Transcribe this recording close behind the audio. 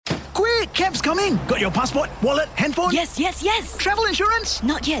cab's coming. Got your passport, wallet, handphone? Yes. Travel insurance?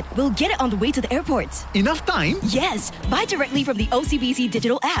 Not yet. We'll get it on the way to the airport. Enough time? Yes. Buy directly from the OCBC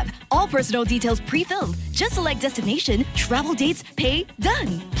digital app. All personal details pre-filled. Just select destination, travel dates, pay,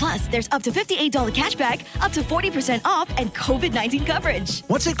 done. Plus, there's up to $58 cashback, up to 40% off, and COVID-19 coverage.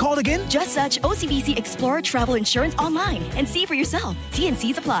 What's it called again? Just search OCBC Explorer Travel Insurance online and see for yourself.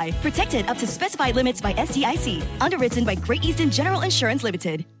 T&Cs apply. Protected up to specified limits by SDIC. Underwritten by Great Eastern General Insurance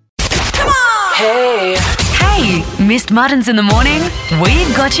Limited. Come on! Hey, missed Muttons in the morning?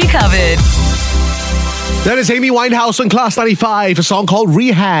 We've got you covered. That is Amy Winehouse on Class 95, a song called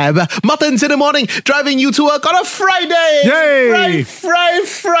Rehab. Muttons in the morning, driving you to work on a Friday. Yay!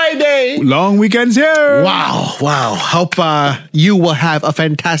 Friday. Long weekends here. Wow. Hope you will have a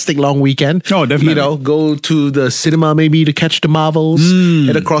fantastic long weekend. Oh, definitely. You know, go to the cinema maybe to catch the Marvels,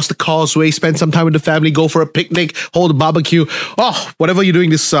 head across the causeway, spend some time with the family, go for a picnic, hold a barbecue. Oh, whatever you're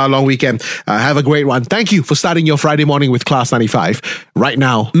doing this long weekend, have a great one. Thank you for starting your Friday morning with Class 95. Right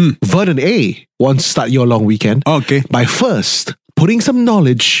now, Vernon A. wants to start your long weekend by first putting some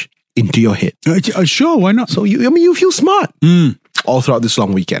knowledge into your head. Sure, why not? So you feel smart all throughout this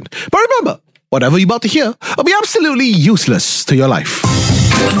long weekend. But remember, whatever you're about to hear will be absolutely useless to your life.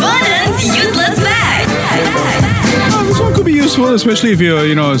 Vernon's Useless Fact. This one could be useful, especially if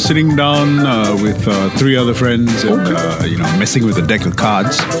you're, sitting down with three other friends and, messing with a deck of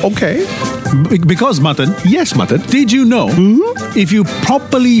cards. Okay. Because, Mutton. Yes, Mutton. Did you know if you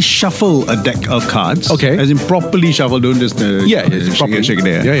properly shuffle a deck of cards, as in properly shuffle, don't just shake it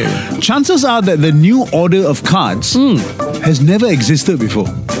there. Yeah. Chances are that the new order of cards has never existed before.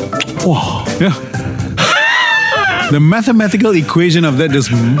 Wow. Yeah. The mathematical equation of that just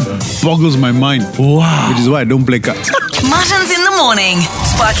boggles my mind. Wow. Which is why I don't play cards. Muttons in the morning,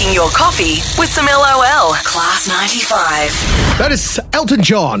 sparking your coffee with some LOL. Class 95. That is Elton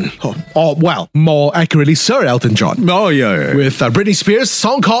John. Or more accurately, Sir Elton John. Oh, yeah. With Britney Spears'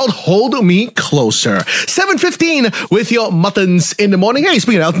 song called Hold Me Closer. 7:15 with your Muttons in the morning. Hey,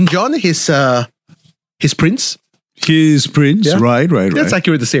 speaking of Elton John, his prince. His prince, right. That's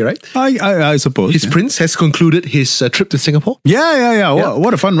accurate to say, right? I suppose. His prince has concluded his trip to Singapore. Yeah.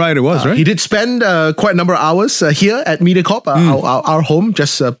 What a fun ride it was, right? He did spend quite a number of hours here at MediaCorp, our home,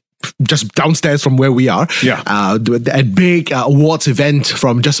 just downstairs from where we are. Yeah. A big awards event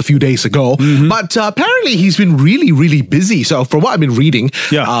from just a few days ago. But apparently he's been really, really busy. So from what I've been reading,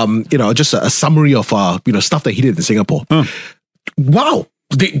 just a summary of stuff that he did in Singapore. Wow.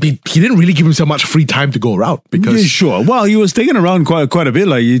 He didn't really give himself much free time to go around because sure. Well, he was taken around quite a bit.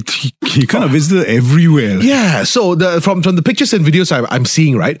 Like he kind of visited everywhere. Yeah. So from the pictures and videos I'm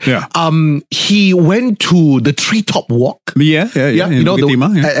seeing, right? Yeah. He went to the Treetop Walk. Yeah. You know,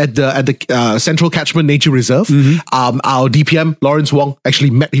 at the Central Catchment Nature Reserve. Our DPM Lawrence Wong actually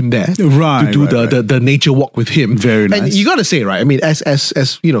met him there to do the nature walk with him. Very nice. And you got to say, right? I mean, as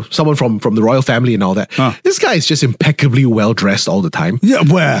someone from the royal family and all that, this guy is just impeccably well dressed all the time. Yeah.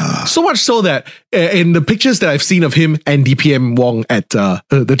 Well, so much so that in the pictures that I've seen of him and DPM Wong at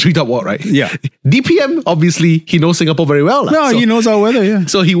the Treetop Walk, right? Yeah. DPM, obviously, he knows Singapore very well. No, he knows our weather, yeah.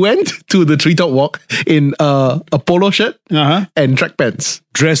 So he went to the Treetop Walk in a polo shirt and track pants.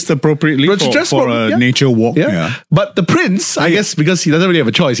 Dressed appropriately for a nature walk. Yeah. But the prince, I guess, because he doesn't really have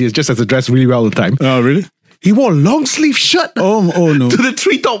a choice, he just has to dress really well all the time. Oh, really? He wore a long sleeve shirt oh no. to the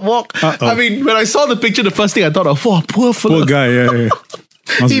Treetop Walk. I mean, when I saw the picture, the first thing I thought of, poor fella. Poor guy, yeah.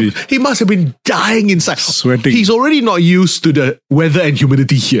 He must have been dying inside. Sweating. He's already not used to the weather and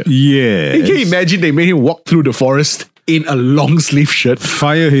humidity here. Yeah. Can you imagine they made him walk through the forest in a long sleeve shirt?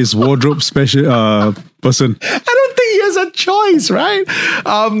 Fire his wardrobe special person. I don't think he has a choice, right?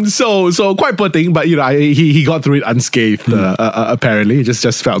 So quite poor thing, but he got through it unscathed. Apparently, he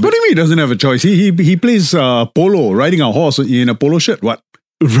just felt. What do you mean he doesn't have a choice? He plays polo, riding a horse in a polo shirt. What?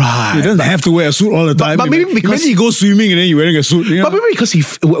 Right. He doesn't have to wear a suit all the time. But maybe because he goes swimming and then you're wearing a suit. But maybe because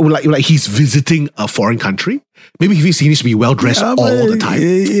he's visiting a foreign country. Maybe he needs to be well dressed all the time.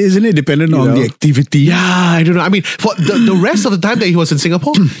 Isn't it dependent on the activity? Yeah, I don't know. I mean, for the rest of the time that he was in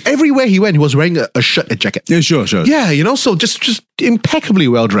Singapore, everywhere he went, he was wearing a shirt and jacket. Yeah, sure. Yeah, so just impeccably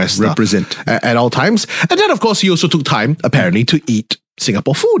well dressed. Represent. At all times. And then, of course, he also took time, apparently, to eat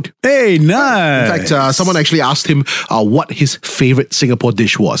Singapore food. Hey, nice. In fact, someone actually asked him what his favorite Singapore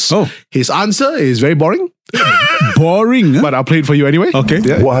dish was. Oh. His answer is very boring. Boring? Huh? But I'll play it for you anyway. Okay.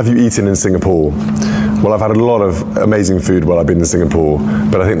 Yeah. What have you eaten in Singapore? Well, I've had a lot of amazing food while I've been in Singapore,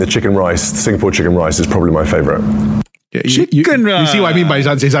 but I think the Singapore chicken rice is probably my favourite. Yeah, chicken rice. You see what I mean by his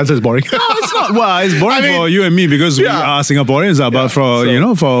answer is boring? No, it's Well, it's boring for you and me because we are Singaporeans, but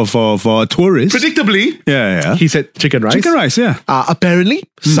for tourists. Predictably, he said chicken rice. Chicken rice, apparently,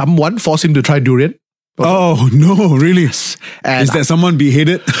 someone forced him to try durian. Oh, no, really? And is that someone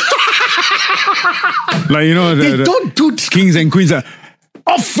beheaded? Like, they don't do kings and queens are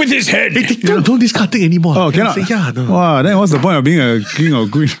off with his head. They don't do this kind of thing anymore. Oh, cannot? No. Wow, then what's the point of being a king or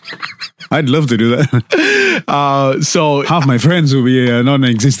queen? I'd love to do that. So half my friends will be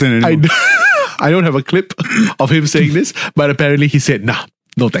non-existent anymore. I don't have a clip of him saying this, but apparently he said, nah,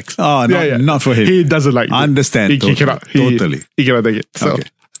 no thanks. Oh, no, not for him. He doesn't like it. I understand. He cannot. Totally. He cannot take it. So. Okay.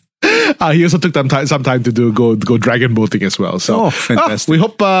 He also took some time to go dragon boating as well. So fantastic! We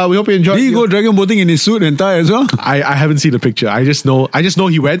hope you enjoyed. Did he go dragon boating in his suit and tie as well? I haven't seen the picture. I just know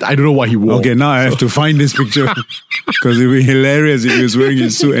he went. I don't know what he wore. Okay, now I have to find this picture because it would be hilarious if he was wearing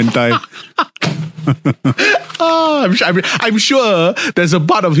his suit and tie. I'm sure there's a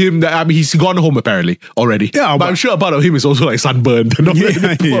part of him that he's gone home apparently already. Yeah, but I'm sure a part of him is also like sunburned.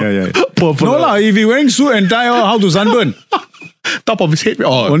 Yeah. No lah, if he wearing suit and tie, how to sunburn? Top of his head.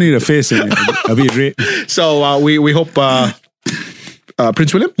 Only the face a bit red. So we hope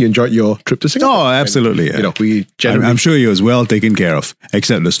Prince William, you enjoyed your trip to Singapore. Oh, absolutely. And, we generally... I'm sure he was well taken care of,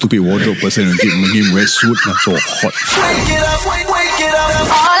 except the stupid wardrobe person who keep making him wear suit. So hot. Wake it up.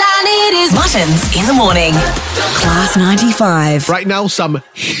 All I need is Muttons in the morning. Class 95. Right now, some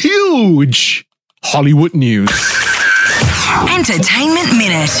huge Hollywood news. Entertainment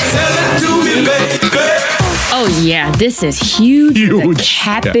Minute. Oh yeah, this is huge.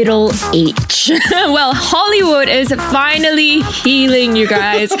 Capital H. Well, Hollywood is finally healing, you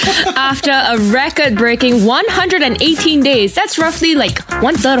guys. After a record-breaking 118 days, that's roughly like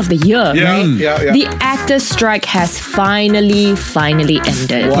 1/3 of the year, right? The actors' strike has finally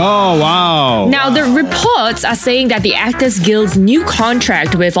ended. Oh, wow. Now, the reports are saying that the Actors Guild's new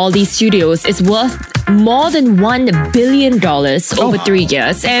contract with all these studios is worth more than $1 billion over 3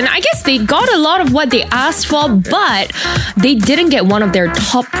 years. And I guess they got a lot of what they asked for, but they didn't get one of their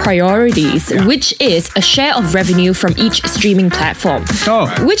top priorities, which is a share of revenue from each streaming platform.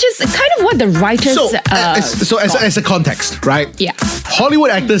 Which is kind of what the writers... As a context, right? Yeah. Hollywood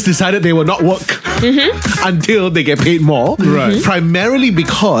actors decided they will not work until they get paid more. Right. Primarily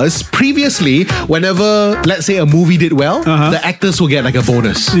because previously, whenever, let's say, a movie did well, the actors will get like a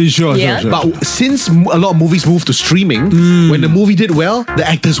bonus. Sure. But since a lot of movies moved to streaming, when the movie did well, the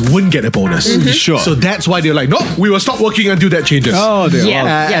actors wouldn't get a bonus. Sure. So that's why they're like, no, we will stop working until that changes.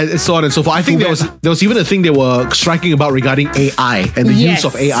 And so on and so forth. I think there was even a thing they were striking about regarding AI and the use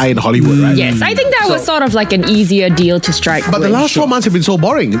of AI in Hollywood, right? Yes, I think that was sort of like an easier deal to strike. But the last 4 months have been so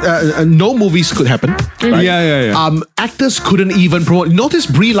boring. No movies could happen. Right? Yeah. Actors couldn't even promote. Notice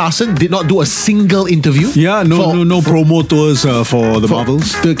Brie Larson did not do a single interview. Yeah, no promo tours for the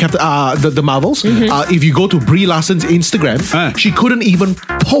Marvels. The Marvels. If you go to Brie Larson's Instagram, she couldn't even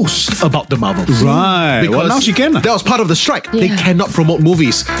post about the Marvels. Right. Because now she can. That was part of the strike. They cannot promote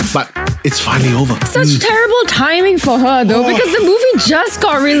movies. But it's finally over. Such terrible timing for her though, because the movie just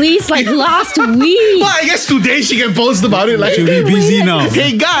got released like last week. Well, I guess today she can post about it. Like, she'll be busy now.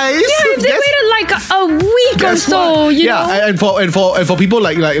 Hey guys. Yeah, if they waited like a week or so, you know. And for people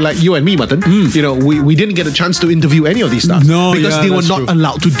like you and me, Matan, we didn't get a chance to interview any of these stars. No, because they were not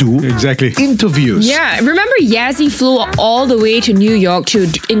allowed to do interviews. Yeah, remember Yazzie flew all the way to New York to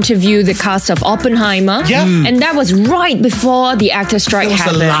interview the cast of Oppenheimer. Yeah. And that was right before the actor strike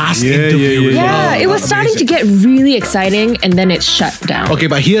happened. The last interview. Yeah, it was starting to get really exciting and then it shut down. Okay,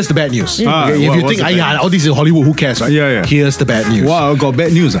 but here's the bad news. If you think, all this is Hollywood, who cares, right? Yeah. Here's the bad news. Wow, got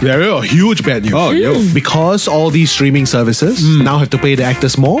bad news. Yeah, huge bad news. Because all these streaming services now have to pay the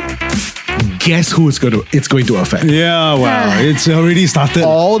actors more, guess who it's going to affect? Yeah, wow. It's already started.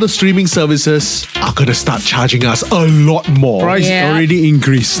 All the streaming services are going to start charging us a lot more. Price already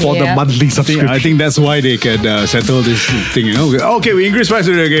increased for the monthly subscription. I think that's why they can settle this thing. Okay, we increased price.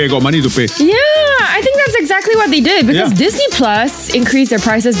 Okay, got money to pay. Yeah, I think that's exactly what they did because Disney Plus increased their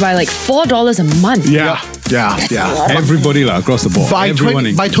prices by like $4 a month. Yeah. Everybody across the board. By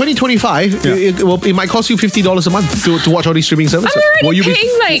 2025, it might cost you $50 a month to watch all these streaming services. I'm already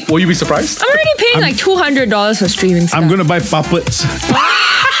paying will you be surprised? I'm already paying like $200 for streaming stuff. I'm gonna buy puppets.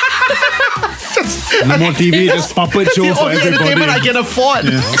 No more TV, just puppet show for everybody. I can afford.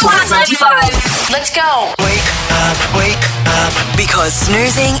 Class 95. Let's go. Wake Because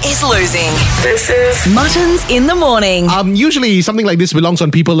snoozing is losing. This is Muttons in the Morning. Usually something like this belongs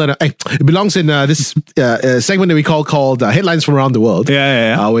on people and it belongs in this segment that we called Headlines from Around the World.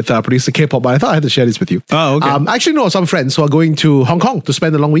 With producer K-pop. But I thought I had to share this with you. Oh, okay. I actually know some friends who are going to Hong Kong to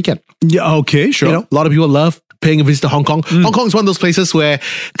spend a long weekend. Yeah, okay, sure. You know, a lot of people love paying a visit to Hong Kong. Hong Kong is one of those places where,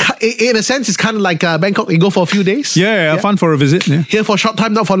 in a sense, it's kind of like Bangkok. You go for a few days. Yeah, fun for a visit. Yeah. Here for a short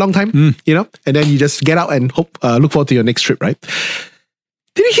time, not for a long time. You know, and then you just get out and look forward to your next trip, right?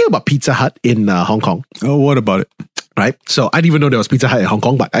 Did you hear about Pizza Hut in Hong Kong? Oh, what about it? Right. So I didn't even know there was Pizza Hut in Hong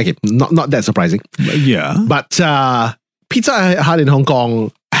Kong, but okay, not that surprising. Yeah. But Pizza Hut in Hong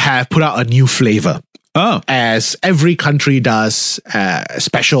Kong have put out a new flavor. Oh. As every country does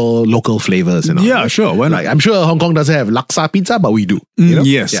special local flavors and all. Yeah, sure. Why not? Like, I'm sure Hong Kong doesn't have laksa pizza, but we do. You know?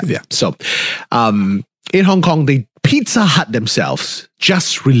 Yes. Yeah. So in Hong Kong, Pizza Hut themselves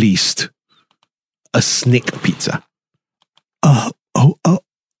just released a snake pizza.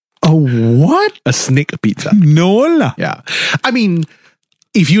 What? A snake pizza. No lah. Yeah. I mean,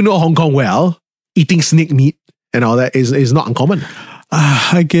 if you know Hong Kong well, eating snake meat and all that is not uncommon.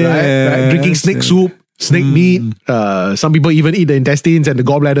 I guess. Right? Drinking snake soup, snake meat. Some people even eat the intestines and the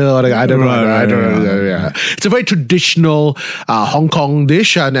gallbladder. Or I don't know. Yeah. It's a very traditional Hong Kong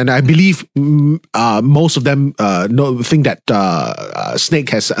dish, and I believe most of them think that snake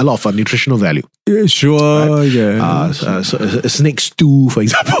has a lot of nutritional value. Yeah, sure. Right? Yeah. So a snake stew, for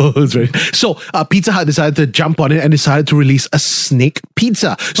example. So Pizza Hut decided to jump on it and decided to release a snake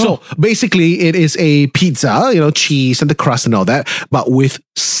pizza. So basically, it is a pizza, cheese and the crust and all that, but with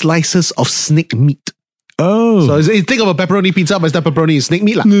slices of snake meat. Oh. So think of a pepperoni pizza, but instead of pepperoni is snake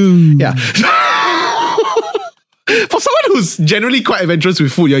meat. Yeah. For someone who's generally quite adventurous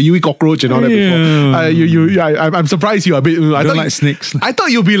with food, you eat cockroach and all that before. I'm surprised you're a bit. I don't like snakes. I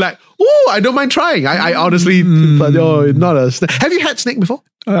thought you'd be like, oh, I don't mind trying. I honestly, but not a snake. Have you had snake before?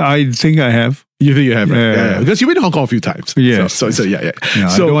 I think I have. You think you have, right? Yeah. Because you've been to Hong Kong a few times. Yeah. So yeah.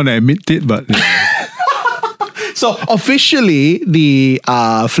 I don't want to admit it, but. So officially, the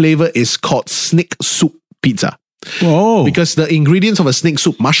flavor is called snake soup pizza. Oh. Because the ingredients of a snake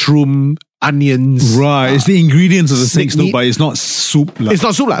soup, mushroom, onions. Right. It's the ingredients of the snake soup, meat. but it's not soup. It's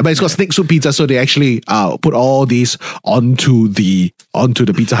not soup, but it's got snake soup pizza. So they actually put all these onto the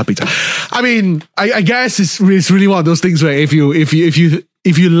Pizza Hut pizza. I mean, I guess it's really one of those things where if you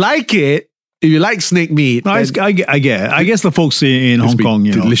like it, if you like snake meat, I guess the folks in Hong Kong,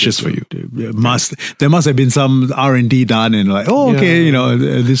 delicious for you. There must have been some R&D done, and like,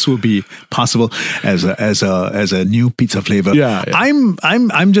 this would be possible as a new pizza flavor. Yeah.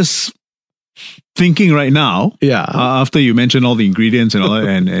 I'm just thinking right now. Yeah. After you mentioned all the ingredients and all that,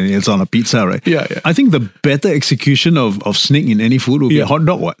 and it's on a pizza, right? Yeah. I think the better execution of snake in any food would be a hot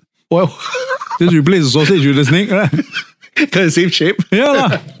dog. What? Well, just replace the sausage with the snake, right? Because same shape.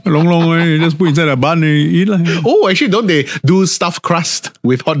 Yeah, long way. You just put inside a bun and you eat. Oh, actually, don't they do stuffed crust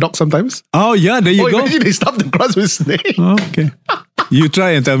with hot dogs sometimes? Oh, yeah, there you go. Imagine they stuff the crust with snake. Oh, okay. You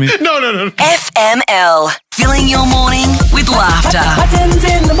try and tell me. No. FML. Filling your morning with laughter. Muttons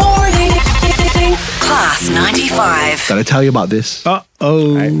in the Morning. Class 95. Gotta tell you about this.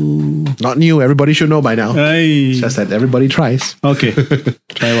 Uh-oh. Right? Not new. Everybody should know by now. Hey. It's just that everybody tries. Okay.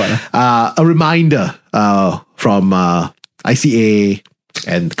 Try what? A reminder from ICA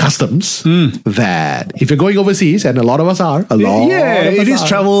and customs that if you're going overseas, and a lot of us are, it is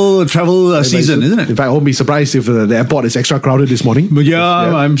travel season, isn't it? In fact, I won't be surprised if the airport is extra crowded this morning. But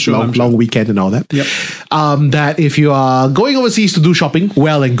I'm sure. Long weekend and all that. Yep. That if you are going overseas to do shopping,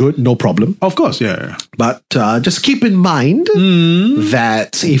 well and good, no problem. Of course, yeah. But just keep in mind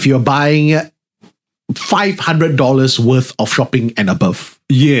that if you're buying $500 worth of shopping and above.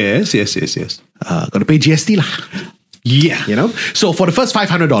 Yes. Got to pay GST lah. Yeah. So for the first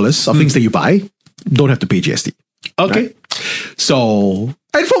 $500 of things that you buy, don't have to pay GST. Okay. Right? So,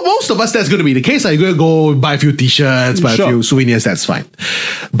 and for most of us, that's going to be the case. You're going to go buy a few t-shirts, buy a few souvenirs, that's fine.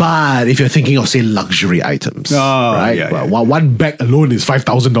 But if you're thinking of, say, luxury items, right? Yeah. Well, one bag alone is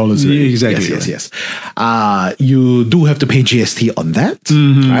 $5,000. Yeah, exactly. Yes. You do have to pay GST on that,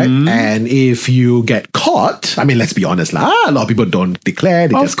 right? And if you get caught, I mean, let's be honest, a lot of people don't declare.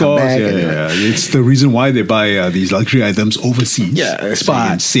 They just come back. It's the reason why they buy these luxury items overseas. Yeah, so you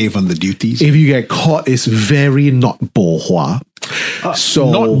can save on the duties. If you get caught, it's very not bohua. Not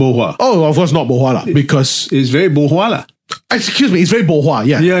bohua. Oh, of course not bohua lah, because it's very bohua lah. Excuse me, it's very bohua.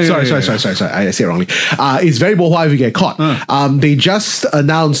 Sorry. I said it wrongly. It's very bohua if you get caught. They just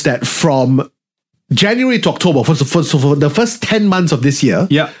announced that from January to October, for the first 10 months of this year,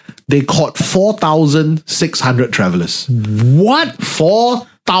 they caught 4,600 travelers. What?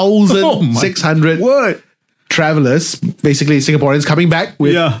 4,600 travelers, basically Singaporeans coming back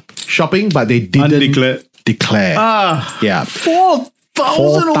with shopping, but they didn't declare. Yeah.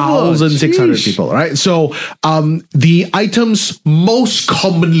 4,600 people, right? So the items most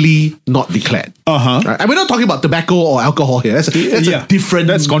commonly not declared. Right? And we're not talking about tobacco or alcohol here. That's a different...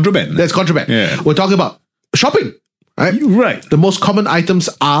 That's contraband. That's contraband. Yeah. We're talking about shopping, right? Right. The most common items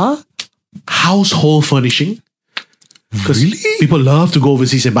are household furnishing. Because people love to go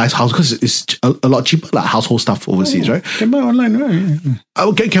overseas and buy house because it's a lot cheaper, like household stuff overseas, right? Can buy online, right?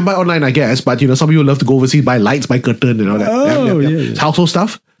 Okay, can buy online, I guess. But, some people love to go overseas, buy lights, buy curtain and all that. Yeah. Household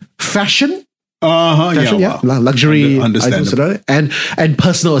stuff. Fashion. Fashion, luxury understandable. items and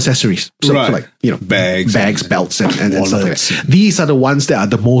personal accessories. So like, bags, belts and stuff like that. These are the ones that are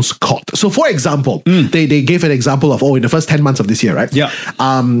the most caught. So for example, they gave an example of, in the first 10 months of this year, right? Yeah.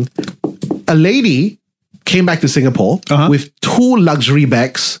 A lady came back to Singapore with 2 luxury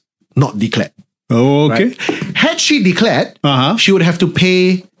bags not declared. Okay. Right? Had she declared, she would have to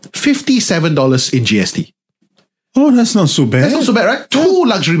pay $57 in GST. Oh, that's not so bad. That's not so bad, right? 2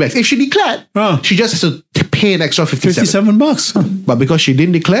 luxury bags. If she declared, she just has to pay an extra $57. But because she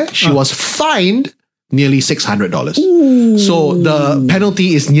didn't declare, she was fined nearly $600. So the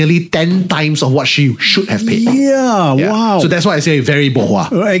penalty is nearly 10 times of what she should have paid. Yeah. Wow. So that's why I say very bohua.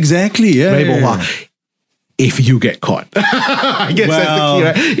 Exactly, yeah. Very bohua. If you get caught. I guess that's the key,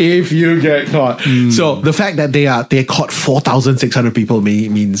 right? If you get caught. So the fact that they caught 4,600 people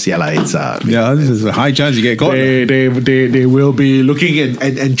means, it's... this is a high chance you get caught. They will be looking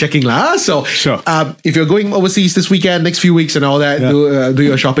and checking. So sure. If you're going overseas this weekend, next few weeks and all that, do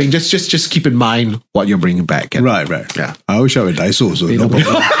your shopping, just keep in mind what you're bringing back. Right. Yeah. I always shop at Daiso, so no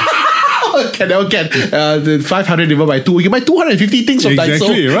problem. Okay. The 500 divided by 2. You can buy 250 things from Daiso.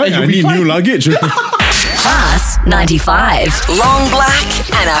 Exactly, right. I need new luggage. Class 95. Long black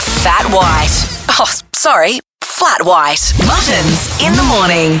and a fat white. Oh, sorry. Flat white. Muttons in the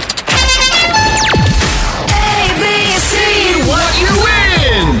morning. ABC, what you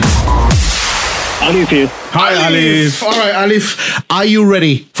win? Alif here. Hi, Alif. All right, Alif. Are you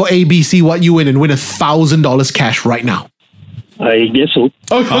ready for ABC What You Win and win $1,000 cash right now? I guess so.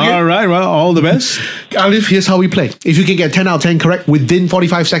 Okay. All right, well, all the best. Alif, here's how we play. If you can get 10 out of 10 correct within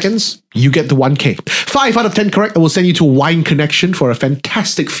 45 seconds, you get the 1K. 5 out of 10 correct, I will send you to Wine Connection for a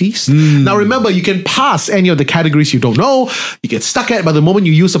fantastic feast. Now remember, you can pass any of the categories you don't know. You get stuck at, but the moment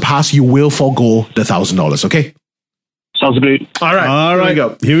you use the pass, you will forego the $1,000, okay? Sounds great. All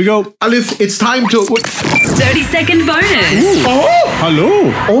right. Here we go. Alif, it's time to... 30-second bonus.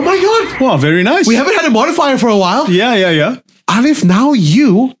 Hello. Oh my God. Wow, very nice. We haven't had a modifier for a while. Yeah. Alif, now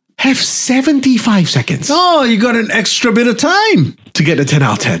you have 75 seconds. Oh, you got an extra bit of time to get a 10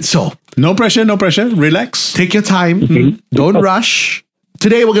 out of 10. So, no pressure. Relax. Take your time. Don't rush.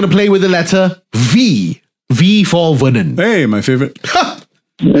 Today, we're going to play with the letter V. V for Vernon. Hey, my favorite.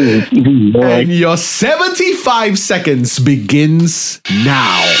 And your 75 seconds begins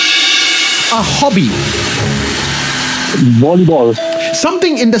now. A hobby. Volleyball.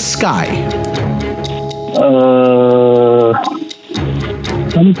 Something in the sky.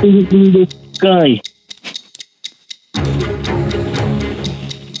 Something in the sky.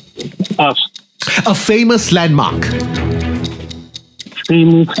 Pass. A famous landmark.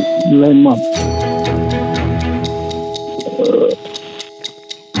 Famous landmark.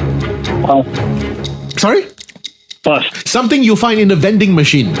 Pass. Sorry? Pass. Something you find in a vending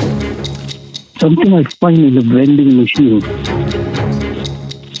machine. Something I find in a vending machine.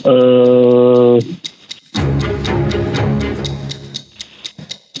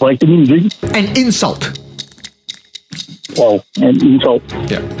 Vitamin drink. An insult. Wow, an insult.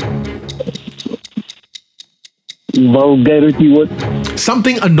 Yeah. Vulgarity word.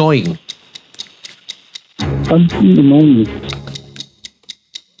 Something annoying. Something annoying.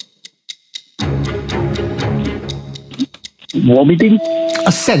 Vomiting.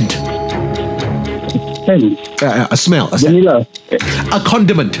 A scent. Scent. A smell. A scent. Vanilla. A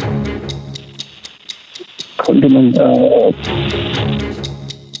condiment. Condiment.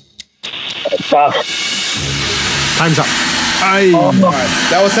 Pass. Time's up.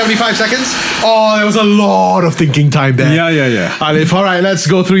 That was 75 seconds. Oh, there was a lot of thinking time there. Yeah. Alif, all right, let's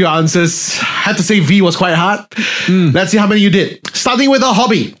go through your answers. Had to say V was quite hard. Let's see how many you did. Starting with a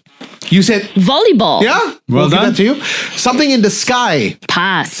hobby. You said volleyball. Yeah? Well we'll give done. that to you. Something in the sky.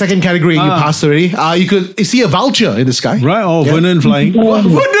 Pass. Second category, you passed already. You could see a vulture in the sky. Right, Vernon flying.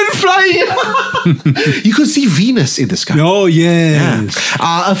 Vernon flying. You could see Venus in the sky. Oh, yes.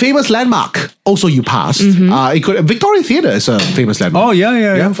 A famous landmark. Also, you passed. Victoria Theatre is a famous landmark. Oh,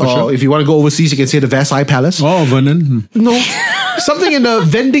 yeah, for Or sure. if you want to go overseas, you can see the Versailles Palace. Oh, Vernon. No. Something in a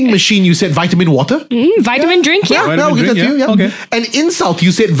vending machine, you said vitamin water. Vitamin drink, yeah. Vitamin I'll give that drink, to you. yeah. Okay. An insult,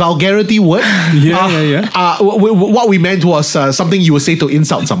 you said vulgarity word. Yeah. What we meant was something you would say to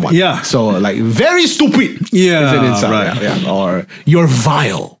insult someone. Yeah. So like very stupid. Yeah, is an insult. right. Yeah. Or you're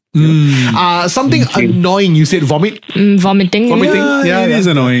vile. Something annoying, you said vomit. Vomiting. Yeah, it is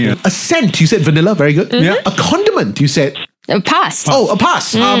annoying. Yeah. A scent, you said vanilla. Very good. Yeah. A condiment, you said. Pass. Oh, a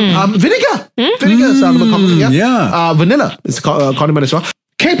pass. Vinegar. Vinegar is a condiment. Yeah. Vanilla is a condiment as well.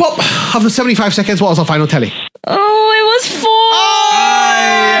 K-pop, after 75 seconds, what was our final tally? Oh, it was 4.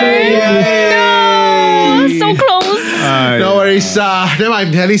 No, so close. No worries. Never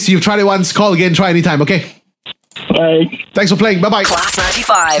mind. At least you've tried it once. Call again. Try anytime, okay? Bye. Thanks for playing. Bye-bye. Class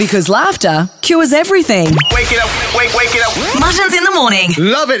 95. Because laughter cures everything. Wake it up. Wake it up. Muttons in the morning.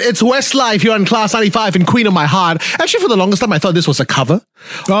 Love it. It's Westlife here on Class 95 and Queen of My Heart. Actually, for the longest time, I thought this was a cover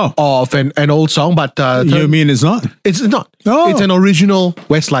of an old song, but... You mean it's not? It's not. Oh. It's an original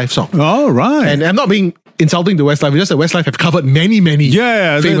Westlife song. Oh, right. And I'm not being insulting to Westlife. It's just that Westlife have covered many famous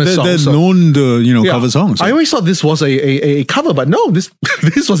songs. They're known to, cover songs. I always thought this was a cover, but no, this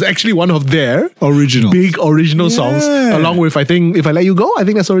was actually one of their big original songs, along with, I think, If I Let You Go, I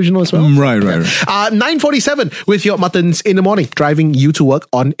think that's original as well. Right. 9:47 with your Muttons in the morning, driving you to work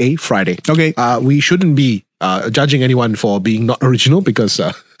on a Friday. Okay. We shouldn't be judging anyone for being not original because...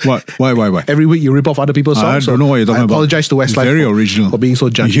 What? Why? Every week you rip off other people's songs. I don't know what you're talking about. I apologize to Westlife Very original. for being so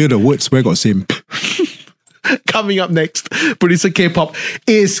judgy. You hear the words where got same. Coming up next, producer K-pop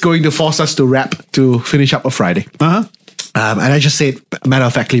is going to force us to rap to finish up a Friday. And I just say it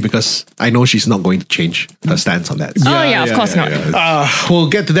matter-of-factly because I know she's not going to change her stance on that. Of course not. We'll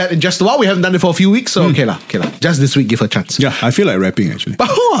get to that in just a while. We haven't done it for a few weeks, so okay lah. Just this week, give her a chance. Yeah, I feel like rapping actually.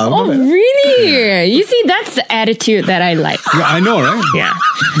 Oh, really? You see, that's the attitude that I like. Yeah, I know, right? Yeah.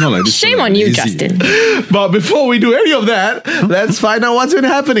 Not like this. Shame on you, easy. Justin. But before we do any of that, let's find out what's been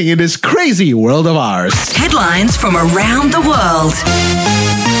happening in this crazy world of ours. Headlines from around the world.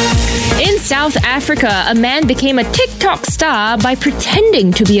 In South Africa, a man became a TikTok star by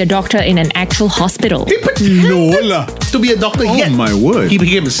pretending to be a doctor in an actual hospital. He pretended No lah. to be a doctor, Oh yet my word. he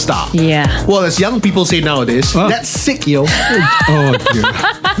became a star. Yeah. Well, as young people say nowadays, that's sick, yo. Oh dear.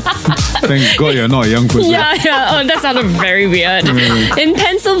 Thank God you're not a young person. Yeah. Oh, that sounded very weird. In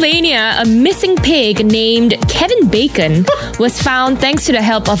Pennsylvania, a missing pig named Kevin Bacon was found thanks to the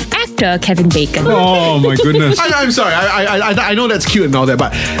help of actor Kevin Bacon. Oh my goodness. I'm sorry. I know that's cute and all that,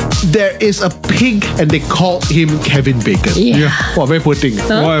 but there is a pig and they called him Kevin Bacon. Yeah. Wow, very poor thing.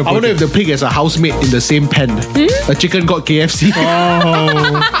 I wonder if the pig has a housemate in the same pen. A chicken got KFC.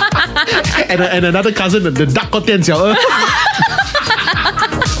 Oh. and another cousin, the duck got 10 xiao.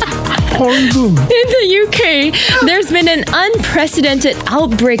 Horrible. In the UK, there's been an unprecedented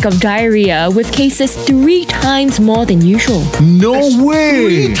outbreak of diarrhea with cases 3 times more than usual. No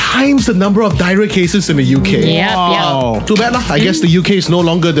way. 3 times the number of diarrhea cases in the UK. Yep. Too bad lah. I guess the UK is no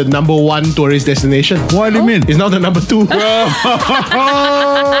longer the number 1 tourist destination. What do you mean? It's now the number 2.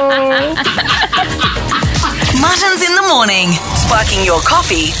 Muttons in the morning. Sparking your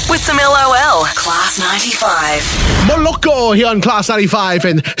coffee with some LOL. Class 95. Moloko here on Class 95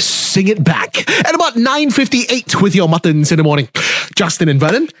 and sing it back. At about 9:58 with your Muttons in the morning. Justin and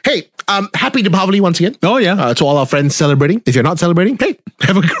Vernon. Hey, happy Deepavali once again. Oh yeah. To all our friends celebrating. If you're not celebrating, hey,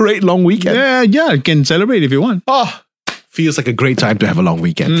 have a great long weekend. Yeah, you can celebrate if you want. Oh, feels like a great time to have a long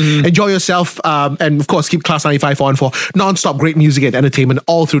weekend. Enjoy yourself and of course keep Class 95 on for non-stop great music and entertainment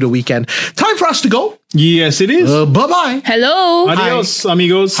all through the weekend. Time for us to go. Yes, it is. Bye-bye. Hello. Adios,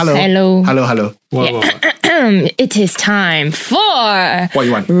 amigos. Hello. Hello. What? It is time for What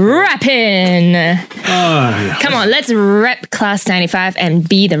you want? rapping. Come on, let's rap Class 95 and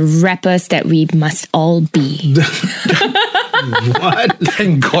be the rappers that we must all be. What?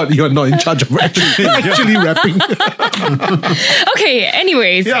 Thank God you're not in charge of actually rapping. Okay,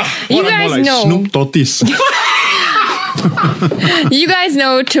 anyways, you What, guys more like know. Snoop Tortis. You guys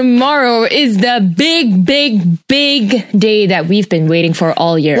know tomorrow is the big day that we've been waiting for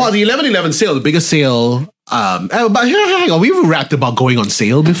all year. Well, the 11/11 sale, the biggest sale. But hang on, we've rapped about going on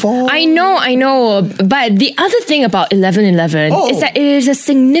sale before. I know. But the other thing about 11/11 is that it is a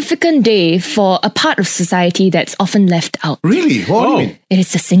significant day for a part of society that's often left out. Really? What do you mean? It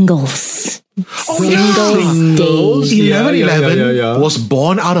is the singles. Singles Day. 11/11 was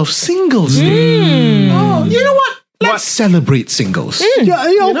born out of Singles Day. Oh, you know what? Let's celebrate singles.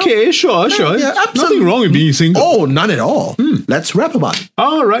 Okay, sure. Yeah, Nothing wrong with being single. Oh, none at all. Let's rap about it.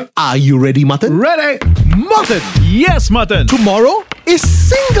 All right. Are you ready, Mutton? Ready. Mutton! Yes, Mutton. Tomorrow, is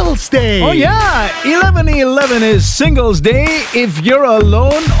Singles Day. Oh yeah, 11/11 is Singles Day. If you're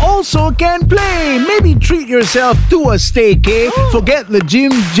alone, also can play. Maybe treat yourself to a staycay. Forget the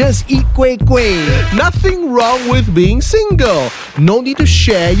gym, just eat kueh kueh. Nothing wrong with being single. No need to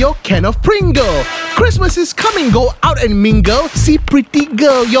share your can of Pringle. Christmas is coming, go out and mingle. See pretty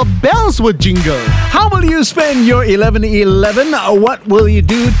girl, your bells will jingle. How will you spend your 11/11? What will you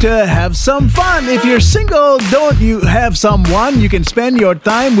do to have some fun? If you're single, don't you have someone? You can spend your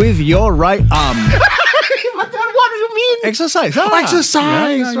time with your right arm. What do you mean? Exercise.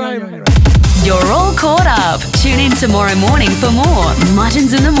 Exercise, Yeah. right. You're all caught up. Tune in tomorrow morning for more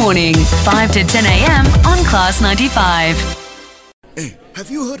Muttons in the Morning, 5 to 10 a.m. on Class 95. Hey, have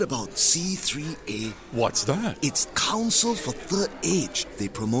you heard about C3A? What's that? It's Council for Third Age. They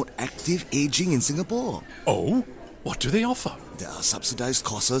promote active aging in Singapore. Oh, what do they offer? There are subsidized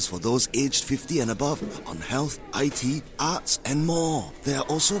courses for those aged 50 and above on health, IT, arts, and more. There are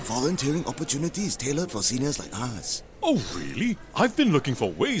also volunteering opportunities tailored for seniors like us. Oh, really? I've been looking for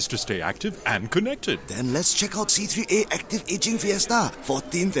ways to stay active and connected. Then let's check out C3A Active Aging Fiesta,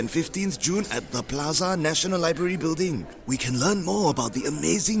 14th and 15th June at the Plaza National Library Building. We can learn more about the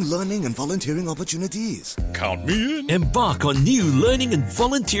amazing learning and volunteering opportunities. Count me in. Embark on new learning and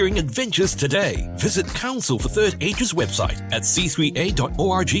volunteering adventures today. Visit Council for Third Age's website at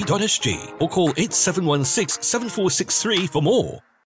c3a.org.sg or call 8716 7463 for more.